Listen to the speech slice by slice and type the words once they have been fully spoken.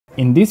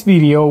In this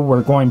video,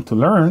 we're going to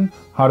learn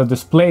how to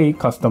display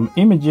custom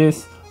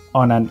images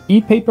on an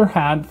e-paper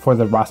hat for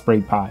the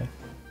Raspberry Pi.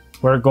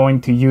 We're going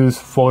to use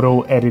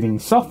photo editing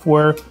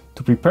software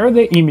to prepare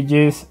the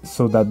images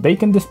so that they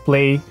can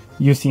display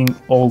using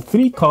all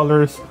three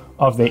colors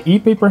of the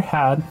e-paper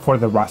hat for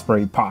the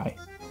Raspberry Pi.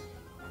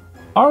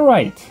 All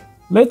right,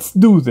 let's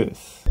do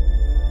this.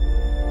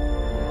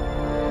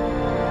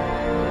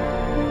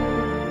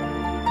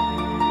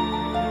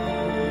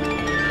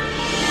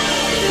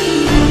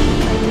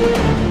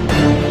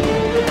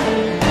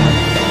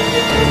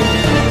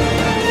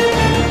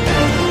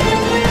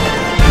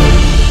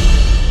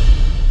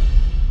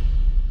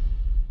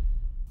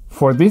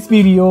 For this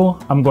video,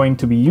 I'm going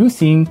to be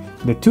using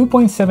the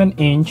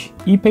 2.7-inch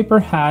e-paper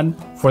hat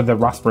for the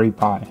Raspberry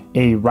Pi,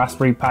 a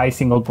Raspberry Pi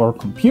single-board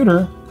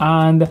computer,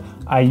 and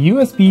a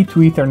USB to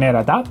Ethernet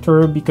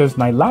adapter because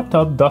my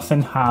laptop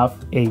doesn't have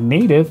a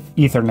native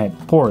Ethernet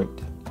port.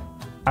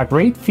 A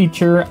great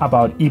feature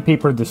about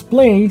e-paper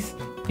displays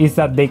is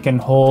that they can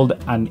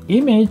hold an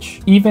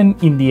image even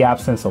in the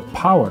absence of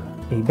power.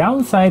 A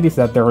downside is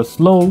that they're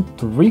slow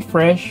to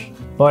refresh,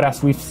 but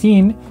as we've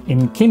seen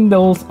in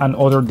Kindles and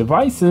other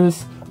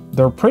devices,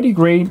 they're pretty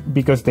great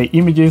because the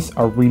images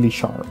are really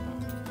sharp.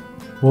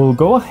 We'll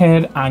go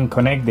ahead and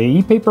connect the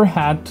e-paper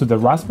hat to the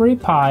Raspberry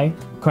Pi,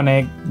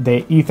 connect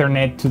the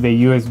Ethernet to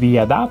the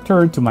USB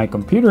adapter to my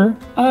computer,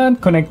 and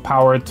connect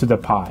power to the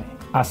Pi.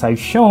 As I've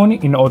shown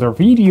in other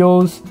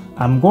videos,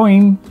 I'm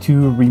going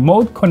to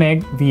remote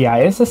connect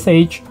via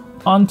SSH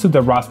onto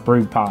the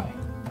Raspberry Pi.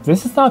 If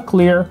this is not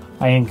clear,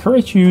 I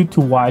encourage you to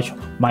watch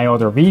my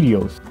other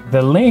videos.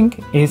 The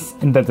link is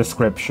in the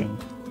description.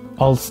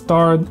 I'll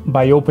start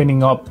by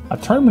opening up a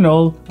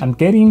terminal and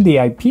getting the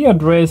IP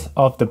address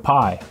of the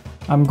Pi.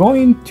 I'm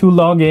going to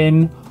log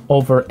in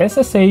over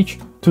SSH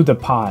to the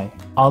Pi.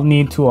 I'll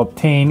need to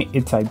obtain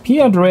its IP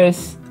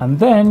address and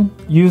then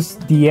use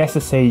the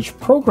SSH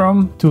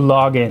program to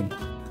log in.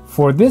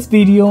 For this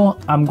video,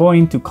 I'm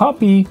going to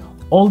copy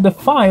all the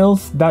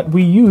files that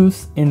we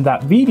use in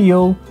that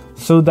video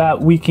so that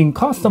we can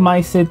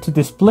customize it to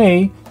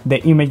display the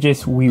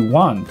images we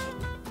want.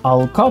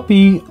 I'll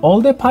copy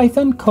all the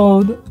Python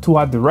code to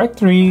a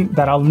directory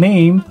that I'll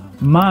name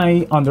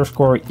my_epd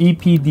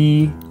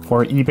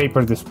for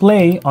ePaper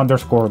display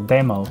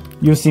 _demo.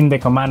 Using the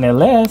command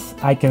ls,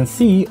 I can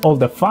see all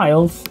the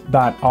files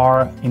that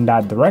are in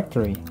that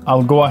directory.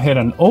 I'll go ahead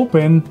and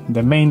open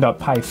the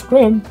main.py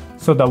script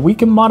so that we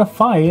can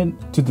modify it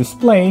to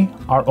display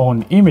our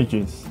own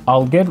images.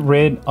 I'll get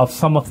rid of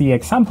some of the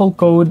example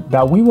code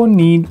that we won't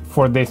need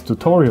for this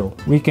tutorial.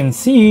 We can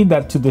see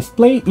that to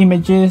display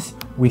images,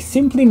 we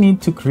simply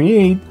need to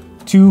create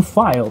two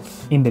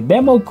files. In the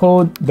demo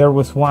code, there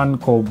was one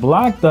called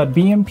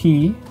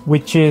black.bmp,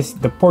 which is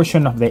the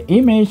portion of the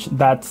image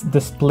that's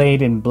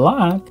displayed in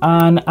black,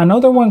 and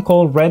another one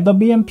called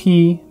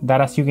red.bmp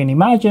that, as you can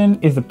imagine,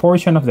 is the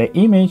portion of the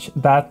image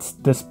that's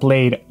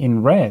displayed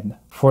in red.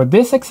 For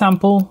this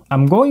example,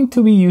 I'm going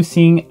to be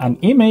using an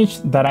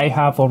image that I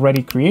have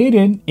already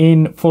created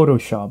in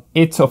Photoshop.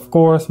 It's of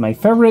course my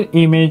favorite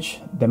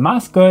image, the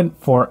mascot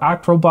for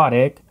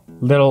ACROBOTIC,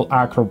 Little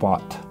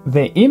Acrobot.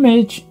 The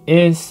image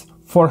is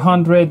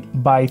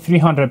 400 by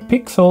 300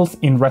 pixels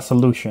in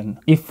resolution.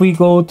 If we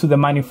go to the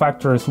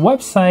manufacturer's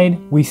website,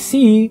 we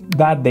see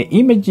that the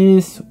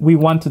images we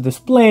want to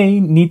display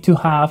need to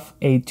have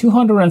a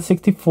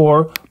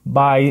 264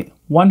 by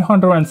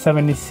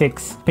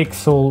 176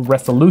 pixel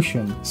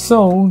resolution.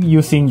 So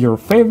using your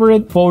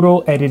favorite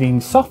photo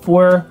editing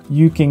software,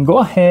 you can go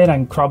ahead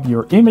and crop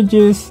your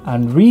images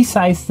and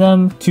resize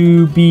them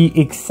to be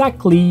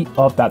exactly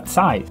of that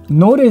size.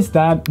 Notice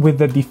that with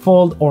the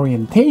default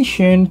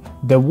orientation,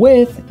 the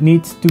width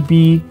needs to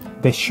be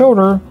the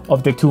shorter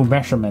of the two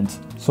measurements.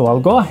 So I'll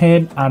go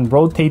ahead and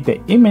rotate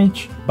the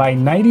image by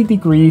 90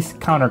 degrees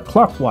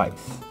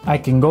counterclockwise. I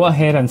can go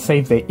ahead and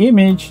save the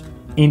image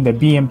in the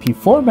BMP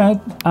format,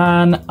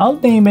 and I'll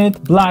name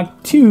it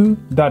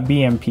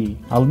black2.bmp.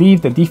 I'll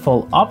leave the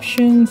default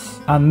options,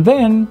 and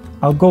then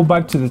I'll go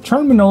back to the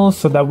terminal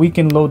so that we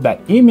can load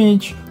that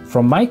image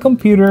from my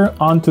computer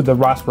onto the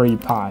Raspberry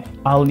Pi.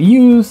 I'll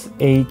use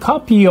a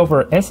copy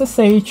over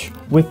SSH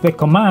with the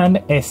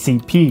command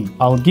scp.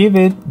 I'll give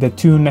it the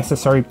two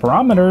necessary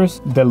parameters,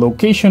 the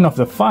location of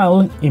the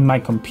file in my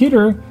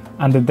computer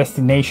and the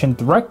destination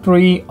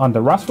directory on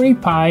the Raspberry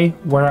Pi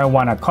where I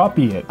want to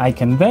copy it. I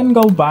can then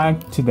go back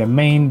to the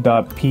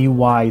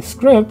main.py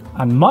script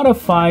and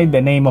modify the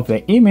name of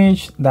the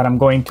image that I'm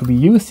going to be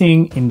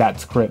using in that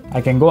script. I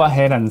can go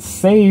ahead and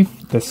save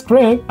the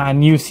script,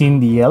 and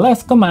using the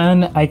ls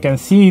command, I can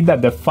see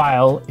that the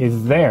file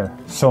is there.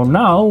 So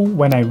now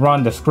when I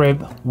run the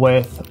script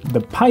with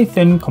the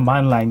Python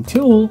command line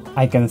tool,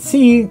 I can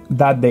see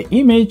that the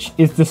image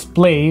is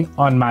displayed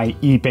on my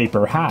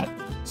e-paper hat.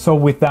 So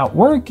with that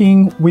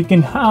working, we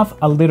can have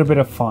a little bit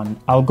of fun.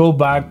 I'll go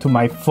back to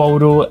my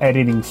photo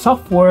editing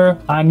software,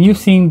 and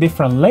using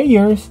different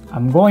layers,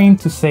 I'm going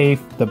to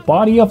save the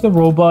body of the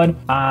robot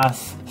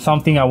as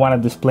something I want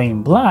to display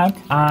in black,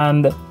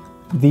 and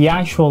the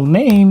actual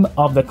name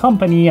of the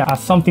company as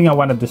something I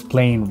want to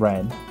display in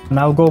red. And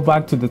I'll go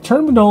back to the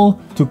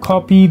terminal to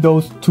copy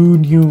those two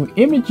new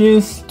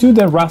images to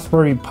the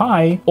Raspberry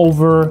Pi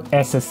over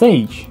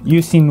SSH.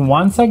 Using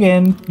once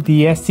again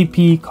the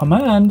scp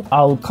command,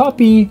 I'll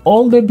copy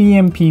all the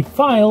BMP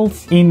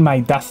files in my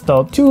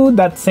desktop to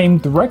that same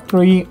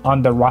directory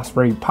on the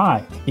Raspberry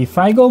Pi. If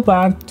I go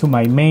back to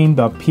my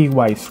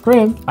main.py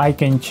script, I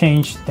can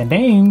change the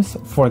names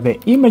for the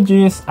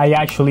images I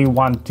actually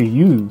want to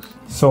use.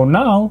 So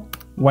now,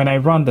 when I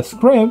run the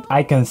script,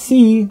 I can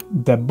see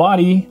the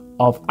body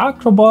of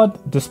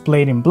Acrobot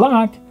displayed in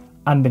black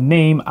and the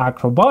name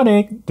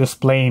ACROBOTIC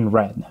displayed in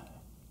red.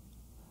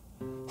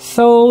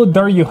 So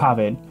there you have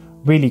it.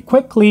 Really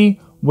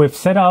quickly, we've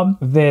set up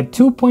the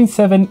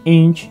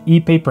 2.7-inch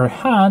e-paper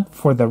hat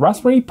for the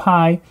Raspberry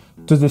Pi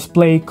to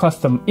display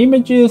custom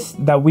images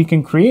that we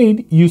can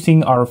create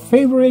using our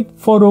favorite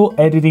photo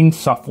editing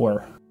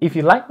software. If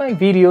you like my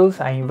videos,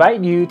 I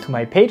invite you to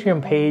my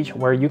Patreon page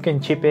where you can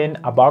chip in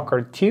a buck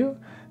or two.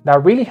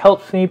 That really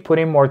helps me put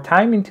in more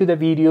time into the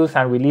videos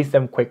and release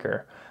them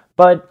quicker.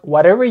 But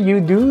whatever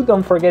you do,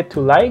 don't forget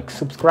to like,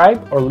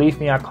 subscribe, or leave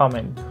me a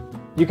comment.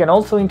 You can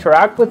also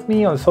interact with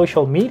me on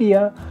social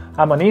media.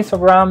 I'm on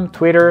Instagram,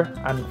 Twitter,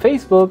 and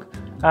Facebook,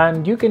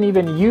 and you can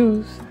even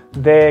use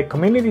the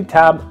community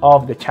tab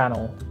of the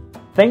channel.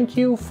 Thank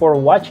you for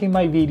watching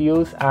my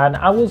videos, and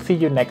I will see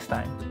you next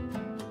time.